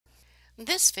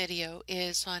This video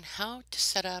is on how to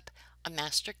set up a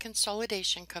master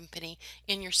consolidation company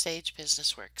in your Sage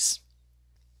BusinessWorks.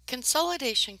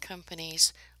 Consolidation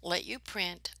companies let you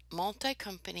print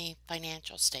multi-company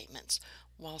financial statements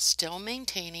while still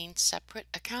maintaining separate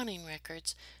accounting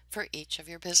records for each of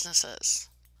your businesses.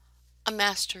 A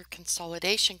master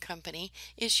consolidation company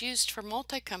is used for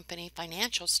multi-company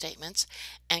financial statements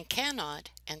and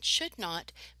cannot and should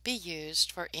not be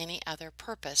used for any other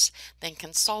purpose than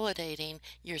consolidating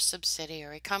your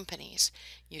subsidiary companies.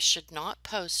 You should not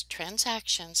post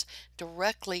transactions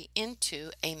directly into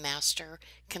a master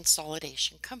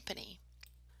consolidation company.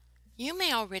 You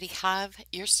may already have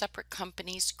your separate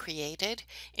companies created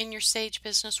in your Sage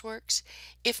BusinessWorks.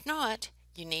 If not,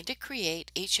 you need to create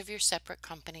each of your separate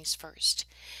companies first.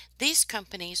 These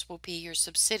companies will be your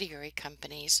subsidiary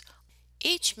companies.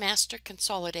 Each master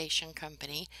consolidation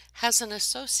company has an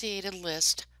associated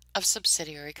list of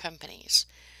subsidiary companies.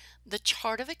 The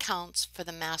chart of accounts for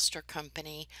the master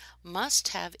company must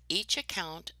have each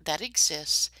account that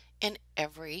exists in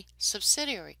every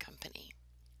subsidiary company.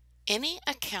 Any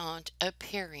account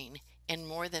appearing in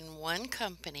more than one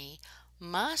company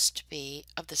must be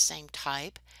of the same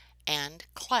type and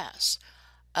class.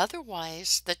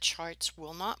 Otherwise, the charts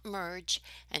will not merge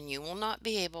and you will not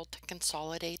be able to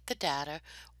consolidate the data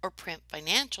or print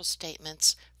financial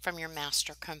statements from your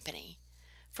master company.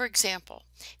 For example,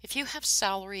 if you have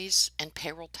salaries and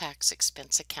payroll tax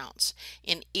expense accounts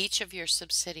in each of your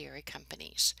subsidiary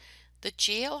companies, the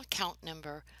GL account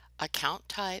number, account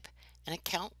type, and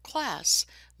account class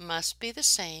must be the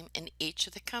same in each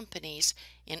of the companies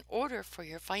in order for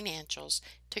your financials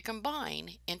to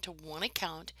combine into one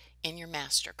account in your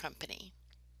master company.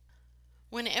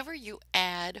 Whenever you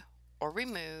add or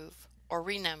remove or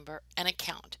renumber an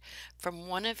account from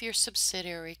one of your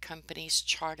subsidiary companies'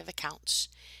 chart of accounts,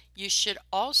 you should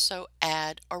also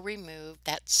add or remove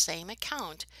that same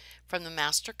account from the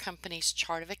master company's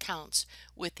chart of accounts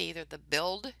with either the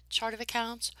build chart of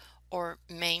accounts or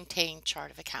maintain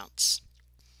chart of accounts.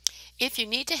 If you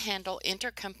need to handle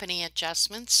intercompany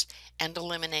adjustments and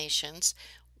eliminations,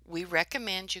 we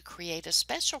recommend you create a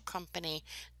special company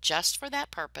just for that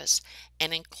purpose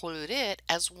and include it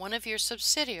as one of your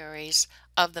subsidiaries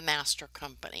of the master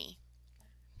company.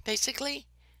 Basically,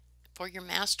 for your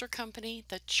master company,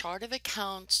 the chart of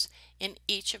accounts in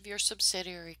each of your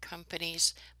subsidiary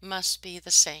companies must be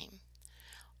the same.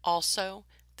 Also,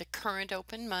 the current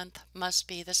open month must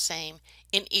be the same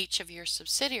in each of your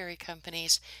subsidiary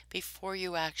companies before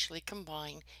you actually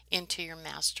combine into your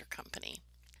master company.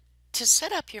 To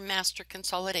set up your master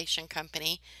consolidation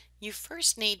company, you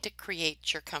first need to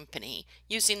create your company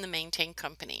using the Maintain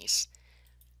Companies.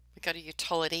 We go to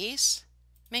Utilities,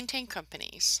 Maintain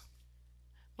Companies.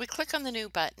 We click on the New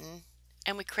button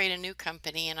and we create a new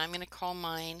company, and I'm going to call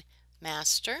mine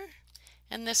Master,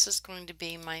 and this is going to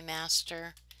be my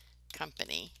master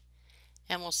company,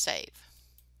 and we'll save.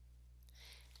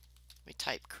 We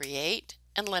type create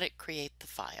and let it create the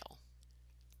file.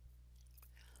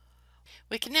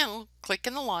 We can now click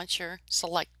in the launcher,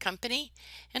 select company,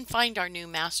 and find our new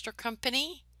master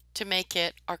company to make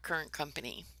it our current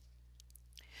company.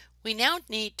 We now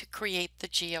need to create the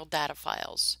GL data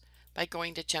files by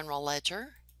going to General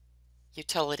Ledger,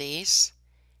 Utilities,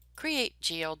 Create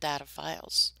GL Data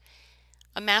Files.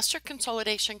 A master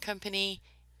consolidation company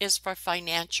is for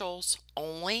financials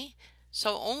only,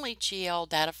 so only GL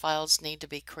data files need to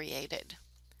be created.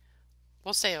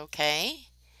 We'll say OK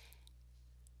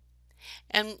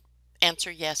and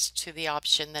answer yes to the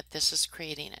option that this is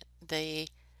creating the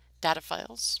data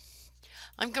files.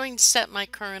 I'm going to set my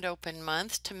current open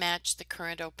month to match the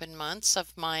current open months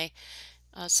of my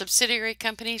subsidiary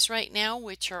companies right now,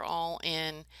 which are all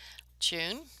in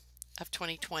June of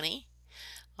 2020.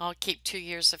 I'll keep 2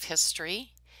 years of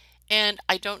history, and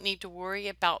I don't need to worry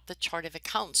about the chart of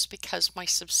accounts because my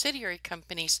subsidiary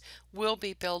companies will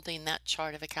be building that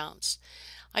chart of accounts.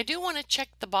 I do want to check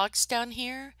the box down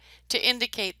here to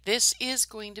indicate this is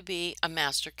going to be a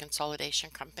master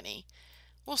consolidation company.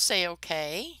 We'll say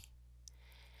OK,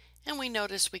 and we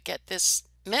notice we get this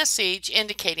message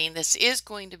indicating this is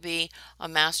going to be a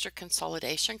master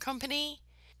consolidation company.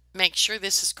 Make sure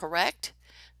this is correct.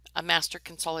 A master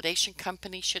consolidation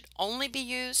company should only be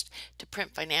used to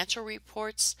print financial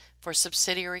reports for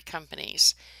subsidiary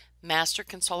companies. Master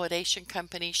consolidation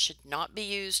companies should not be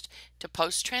used to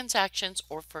post transactions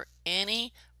or for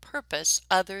any purpose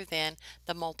other than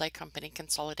the multi-company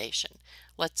consolidation.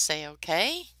 Let's say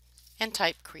OK and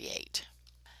type create.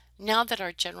 Now that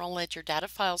our general ledger data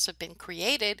files have been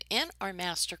created in our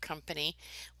master company,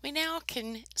 we now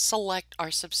can select our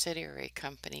subsidiary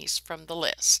companies from the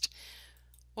list.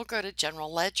 We'll go to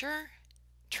General Ledger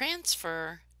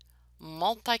transfer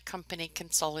multi-company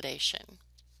consolidation.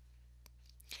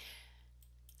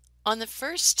 On the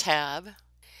first tab,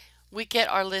 we get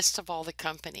our list of all the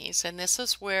companies, and this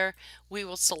is where we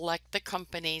will select the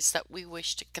companies that we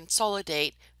wish to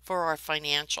consolidate for our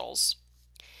financials.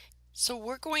 So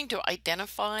we're going to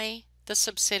identify the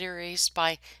subsidiaries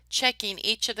by checking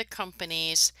each of the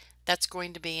companies that's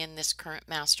going to be in this current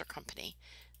master company.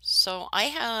 So I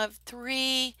have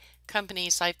 3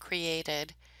 companies I've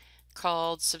created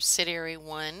called subsidiary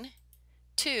 1,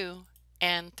 2,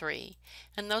 and 3.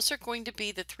 And those are going to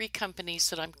be the 3 companies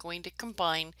that I'm going to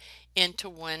combine into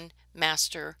one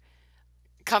master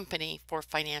company for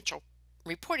financial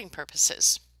reporting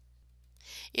purposes.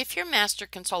 If your master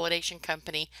consolidation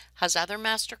company has other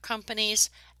master companies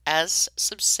as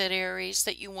subsidiaries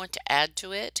that you want to add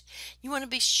to it, you want to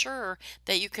be sure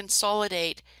that you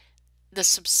consolidate the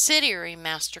subsidiary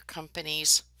master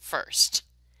companies first.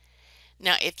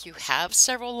 Now, if you have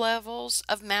several levels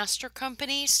of master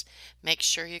companies, make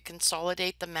sure you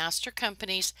consolidate the master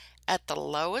companies at the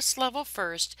lowest level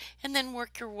first and then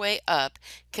work your way up,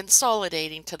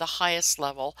 consolidating to the highest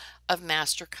level of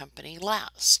master company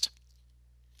last.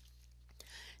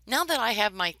 Now that I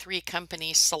have my 3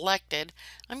 companies selected,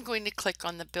 I'm going to click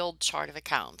on the Build Chart of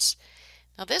Accounts.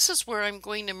 Now this is where I'm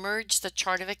going to merge the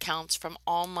chart of accounts from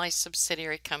all my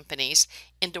subsidiary companies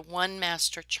into one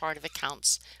master chart of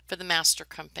accounts for the master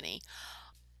company.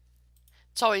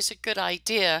 It's always a good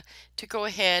idea to go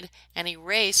ahead and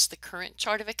erase the current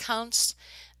chart of accounts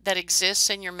that exists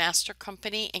in your master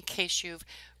company in case you've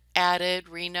added,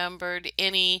 renumbered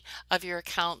any of your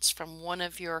accounts from one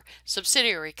of your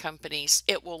subsidiary companies.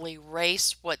 It will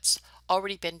erase what's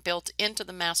already been built into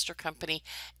the master company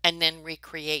and then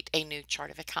recreate a new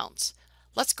chart of accounts.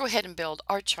 Let's go ahead and build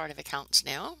our chart of accounts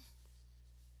now.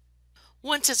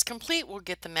 Once it's complete, we'll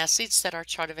get the message that our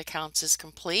chart of accounts is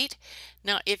complete.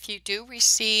 Now, if you do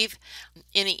receive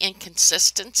any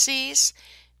inconsistencies,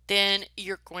 then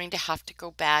you're going to have to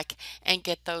go back and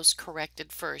get those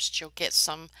corrected first. You'll get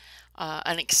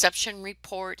an exception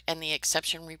report, and the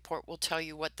exception report will tell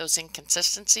you what those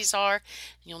inconsistencies are.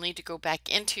 You'll need to go back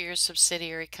into your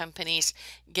subsidiary companies,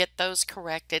 get those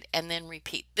corrected, and then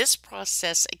repeat this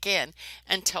process again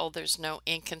until there's no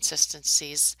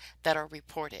inconsistencies that are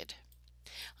reported.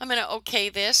 I'm going to OK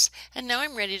this, and now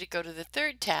I'm ready to go to the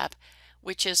third tab,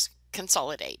 which is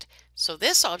Consolidate. So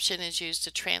this option is used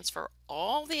to transfer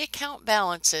all the account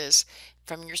balances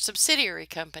from your subsidiary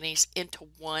companies into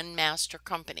one master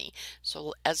company.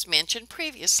 So as mentioned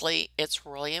previously, it's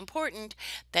really important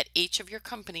that each of your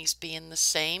companies be in the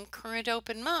same current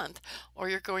open month, or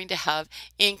you're going to have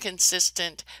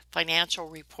inconsistent financial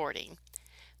reporting.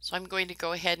 So I'm going to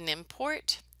go ahead and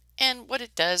import, and what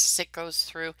it does is it goes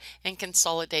through and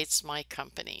consolidates my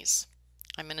companies.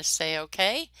 I'm going to say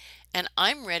OK, and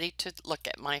I'm ready to look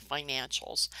at my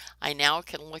financials. I now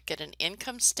can look at an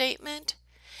income statement,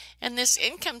 and this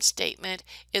income statement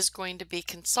is going to be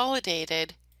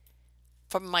consolidated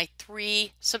from my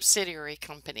 3 subsidiary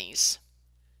companies.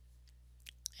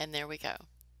 And there we go.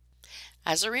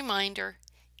 As a reminder,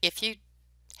 if you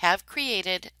have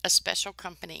created a special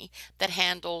company that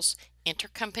handles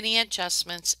intercompany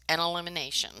adjustments and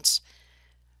eliminations,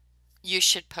 you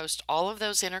should post all of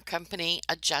those intercompany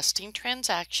adjusting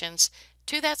transactions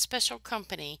to that special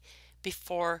company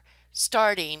before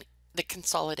starting the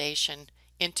consolidation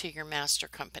into your master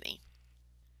company.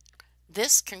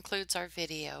 This concludes our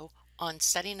video on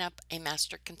setting up a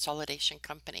master consolidation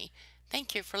company.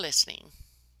 Thank you for listening.